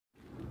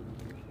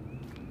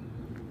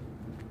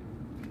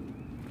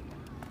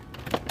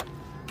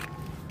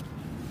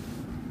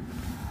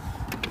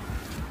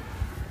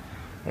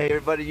Hey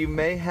everybody, you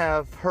may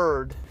have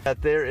heard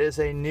that there is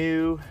a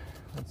new,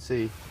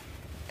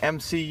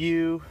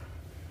 MCU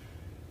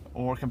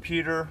or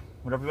computer,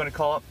 whatever you want to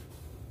call it,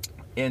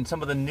 in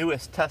some of the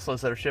newest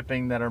Teslas that are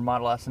shipping that are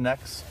Model S and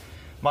X.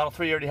 Model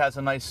 3 already has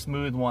a nice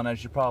smooth one,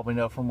 as you probably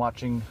know from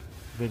watching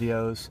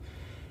videos.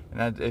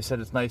 And they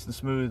said it's nice and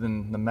smooth,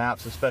 and the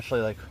maps,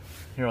 especially like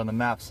here on the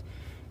maps,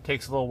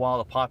 takes a little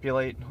while to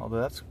populate,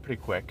 although that's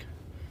pretty quick.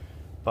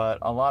 But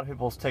a lot of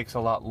people's takes a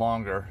lot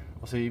longer.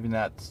 We'll see, even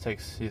that it's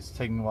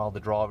taking a while to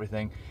draw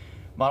everything.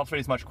 Model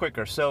 3 is much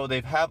quicker. So they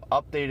have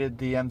updated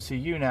the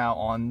MCU now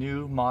on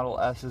new Model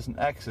S's and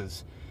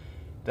X's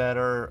that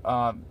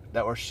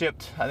were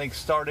shipped, I think,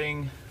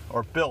 starting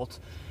or built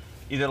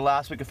either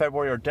last week of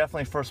February or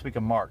definitely first week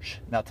of March.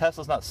 Now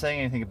Tesla's not saying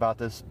anything about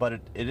this, but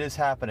it is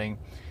happening,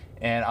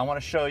 and I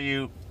want to show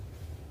you,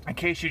 in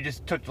case you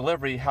just took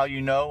delivery, how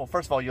you know. Well,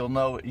 first of all, you'll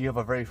know you have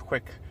a very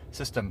quick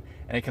system,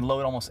 and it can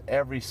load almost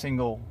every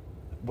single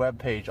web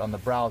page on the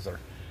browser.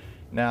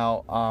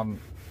 Now,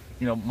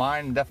 you know,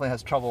 mine definitely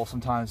has trouble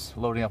sometimes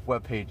loading up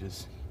web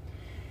pages.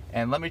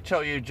 And let me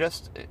tell you,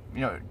 just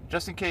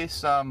in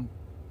case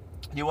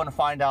you want to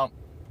find out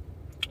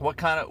which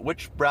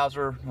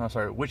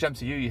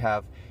MCU you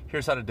have,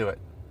 here's how to do it.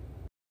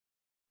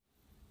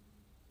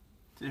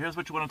 So here's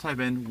what you want to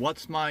type in: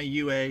 what's my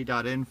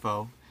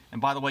ua.info.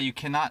 And by the way, you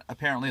cannot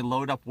apparently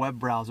load up web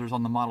browsers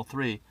on the Model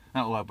 3.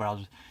 Not web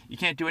browsers. You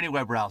can't do any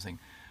web browsing.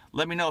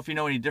 Let me know if you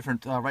know any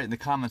different, write in the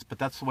comments, but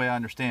that's the way I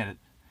understand it.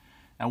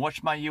 Now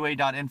watch my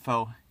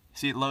ua.info.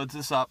 See, it loads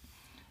this up,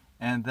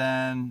 and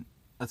then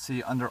let's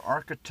see, under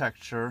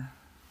architecture,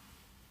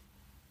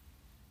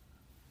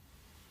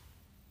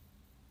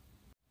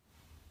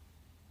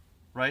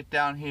 right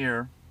down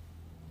here,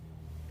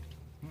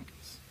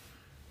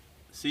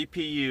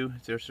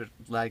 CPU, there's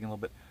lagging a little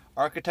bit,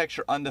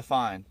 architecture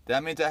undefined.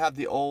 That means I have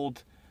the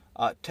old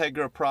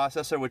TEGRA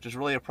processor, which is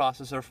really a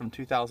processor from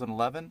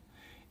 2011.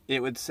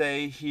 It would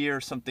say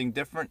here something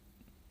different.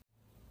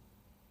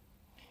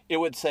 It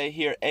would say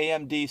here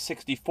AMD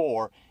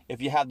 64 if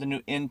you have the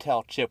new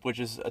Intel chip, which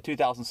is a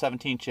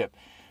 2017 chip.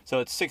 So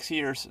it's 7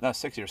 years there,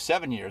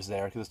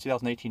 because it's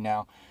 2018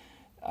 now,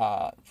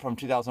 from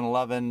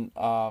 2011.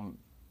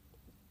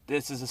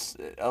 This is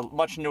a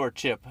much newer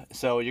chip,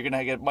 so you're going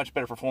to get much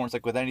better performance,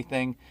 like with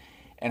anything.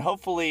 And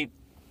hopefully,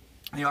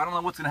 you know, I don't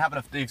know what's going to happen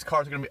if these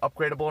cars are going to be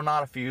upgradable or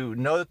not. If you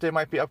know that they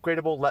might be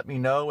upgradable, let me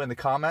know in the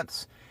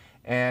comments.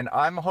 And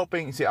I'm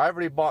hoping, see, I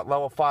already bought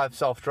level 5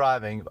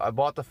 self-driving. I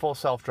bought the full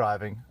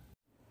self-driving.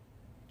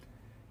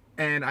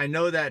 And I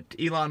know that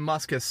Elon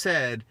Musk has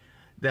said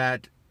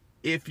that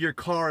if your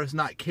car is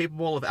not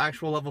capable of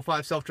actual level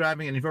 5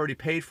 self-driving and you've already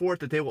paid for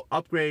it, that they will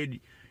upgrade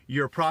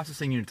your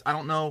processing units. I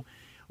don't know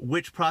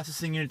which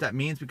processing unit that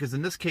means, because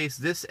in this case,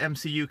 this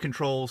MCU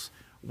controls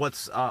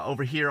what's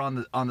over here on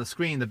the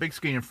screen, the big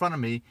screen in front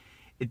of me.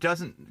 It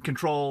doesn't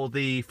control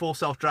the full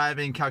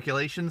self-driving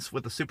calculations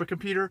with the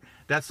supercomputer.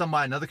 That's done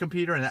by another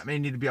computer, and that may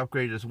need to be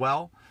upgraded as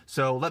well.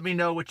 So let me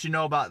know what you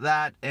know about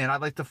that, and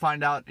I'd like to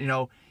find out, you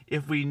know,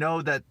 if we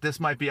know that this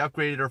might be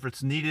upgraded or if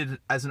it's needed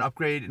as an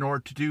upgrade in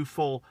order to do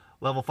full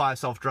level 5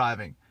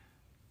 self-driving.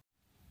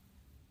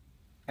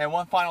 And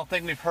one final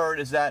thing we've heard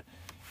is that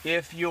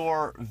if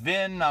your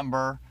VIN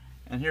number,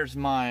 and here's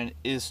mine,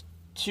 is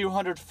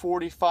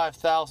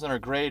 245,000 or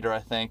greater, I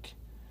think,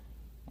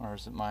 or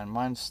is it mine?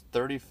 Mine's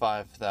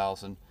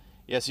 35,000.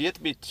 Yeah, so you have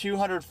to be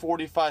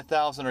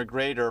 245,000 or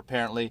greater,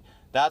 apparently.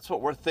 That's what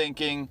we're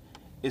thinking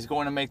is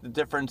going to make the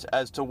difference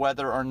as to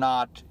whether or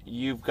not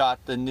you've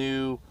got the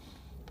new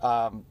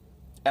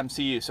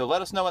MCU. So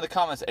let us know in the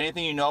comments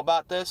anything you know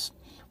about this.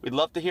 We'd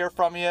love to hear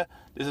from you.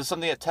 This is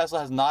something that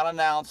Tesla has not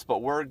announced,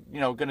 but we're, you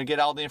know, going to get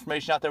all the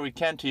information out there we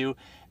can to you,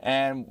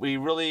 and we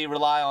really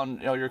rely on,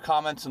 you know, your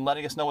comments and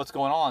letting us know what's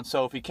going on.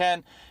 So if you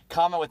can,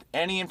 comment with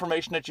any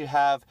information that you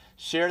have,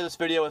 share this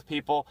video with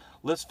people.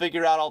 Let's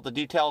figure out all the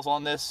details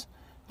on this.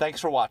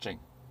 Thanks for watching.